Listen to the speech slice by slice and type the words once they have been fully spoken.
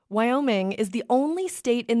Wyoming is the only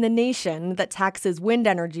state in the nation that taxes wind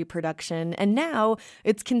energy production, and now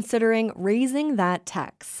it's considering raising that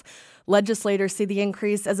tax. Legislators see the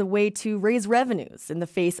increase as a way to raise revenues in the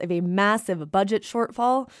face of a massive budget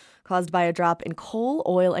shortfall caused by a drop in coal,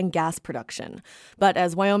 oil, and gas production. But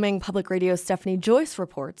as Wyoming Public Radio's Stephanie Joyce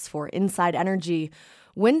reports for Inside Energy,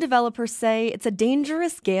 wind developers say it's a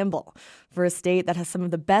dangerous gamble for a state that has some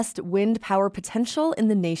of the best wind power potential in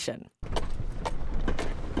the nation.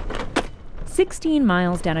 16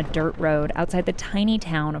 miles down a dirt road outside the tiny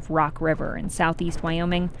town of Rock River in southeast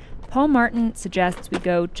Wyoming, Paul Martin suggests we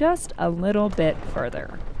go just a little bit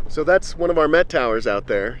further. So that's one of our Met towers out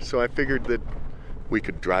there. So I figured that we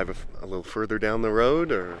could drive a little further down the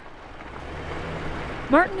road, or...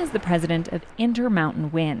 Martin is the president of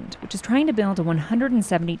Intermountain Wind, which is trying to build a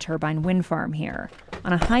 170-turbine wind farm here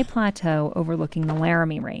on a high plateau overlooking the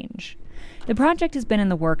Laramie Range. The project has been in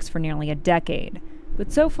the works for nearly a decade,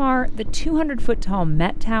 but so far, the 200-foot-tall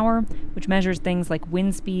Met Tower, which measures things like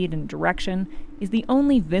wind speed and direction, is the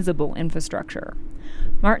only visible infrastructure.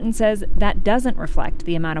 Martin says that doesn't reflect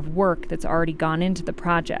the amount of work that's already gone into the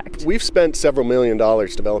project. We've spent several $1 million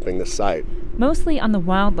developing this site. Mostly on the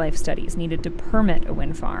wildlife studies needed to permit a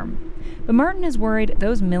wind farm. But Martin is worried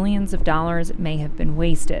those millions of dollars may have been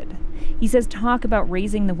wasted. He says talk about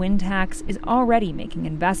raising the wind tax is already making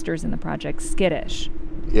investors in the project skittish.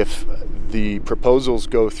 If the proposals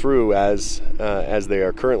go through as they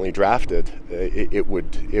are currently drafted, it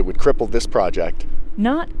would cripple this project.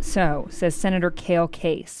 Not so, says Senator Cale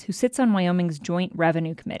Case, who sits on Wyoming's Joint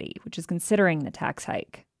Revenue Committee, which is considering the tax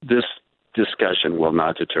hike. This discussion will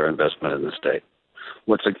not deter investment in the state.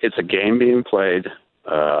 It's a game being played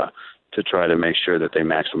to try to make sure that they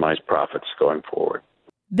maximize profits going forward.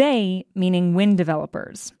 They, meaning wind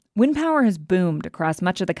developers. Wind power has boomed across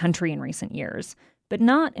much of the country in recent years, but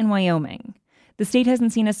not in Wyoming. The state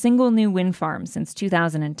hasn't seen a single new wind farm since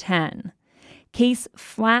 2010. Case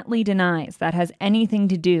flatly denies that has anything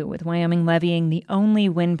to do with Wyoming levying the only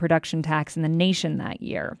wind production tax in the nation that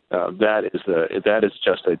year. That is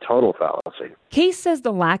just a total fallacy. Case says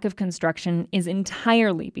the lack of construction is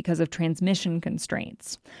entirely because of transmission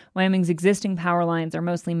constraints. Wyoming's existing power lines are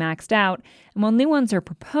mostly maxed out, and while new ones are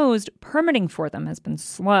proposed, permitting for them has been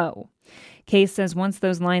slow. Case says once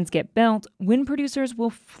those lines get built, wind producers will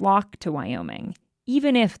flock to Wyoming,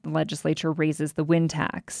 even if the legislature raises the wind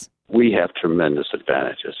tax. We have tremendous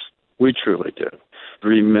advantages. We truly do.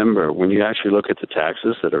 Remember, when you actually look at the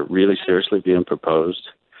taxes that are really seriously being proposed,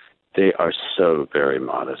 they are so very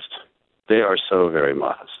modest. They are so very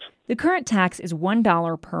modest. The current tax is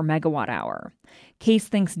 $1 per megawatt hour. Case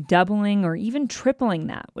thinks doubling or even tripling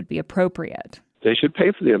that would be appropriate. They should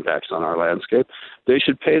pay for the impacts on our landscape. They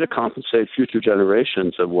should pay to compensate future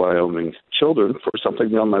generations of Wyoming children for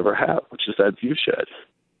something they'll never have, which is that view shed.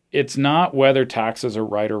 It's not whether taxes are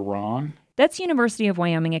right or wrong. That's University of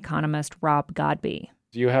Wyoming economist Rob Godbee.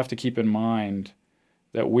 You have to keep in mind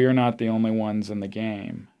that we're not the only ones in the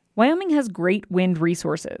game. Wyoming has great wind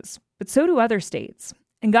resources, but so do other states.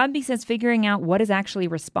 And Godbee says figuring out what is actually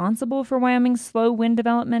responsible for Wyoming's slow wind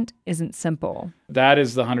development isn't simple. That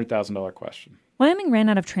is the $100,000 question. Wyoming ran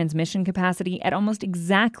out of transmission capacity at almost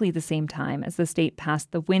exactly the same time as the state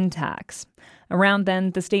passed the wind tax. Around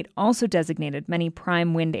then, the state also designated many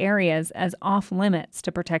prime wind areas as off-limits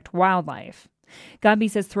to protect wildlife. Godbee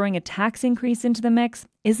says throwing a tax increase into the mix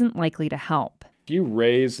isn't likely to help. If you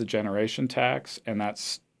raise the generation tax, and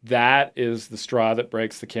that is the straw that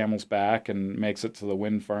breaks the camel's back and makes it so the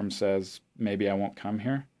wind farm says, maybe I won't come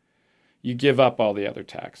here, you give up all the other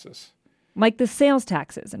taxes. Like the sales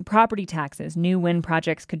taxes and property taxes new wind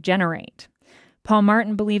projects could generate. Paul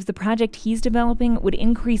Martin believes the project he's developing would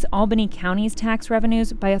increase Albany County's tax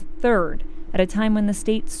revenues by 1/3 at a time when the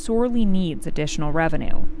state sorely needs additional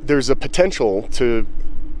revenue. There's a potential to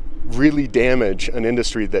really damage an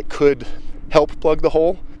industry that could help plug the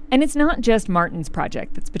hole. And it's not just Martin's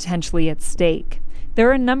project that's potentially at stake. There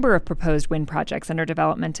are a number of proposed wind projects under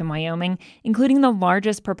development in Wyoming, including the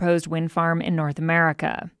largest proposed wind farm in North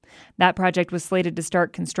America. That project was slated to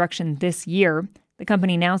start construction this year. The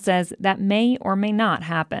company now says that may or may not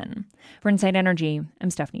happen. For Inside Energy, I'm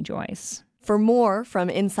Stephanie Joyce. For more from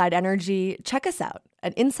Inside Energy, check us out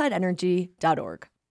at insideenergy.org.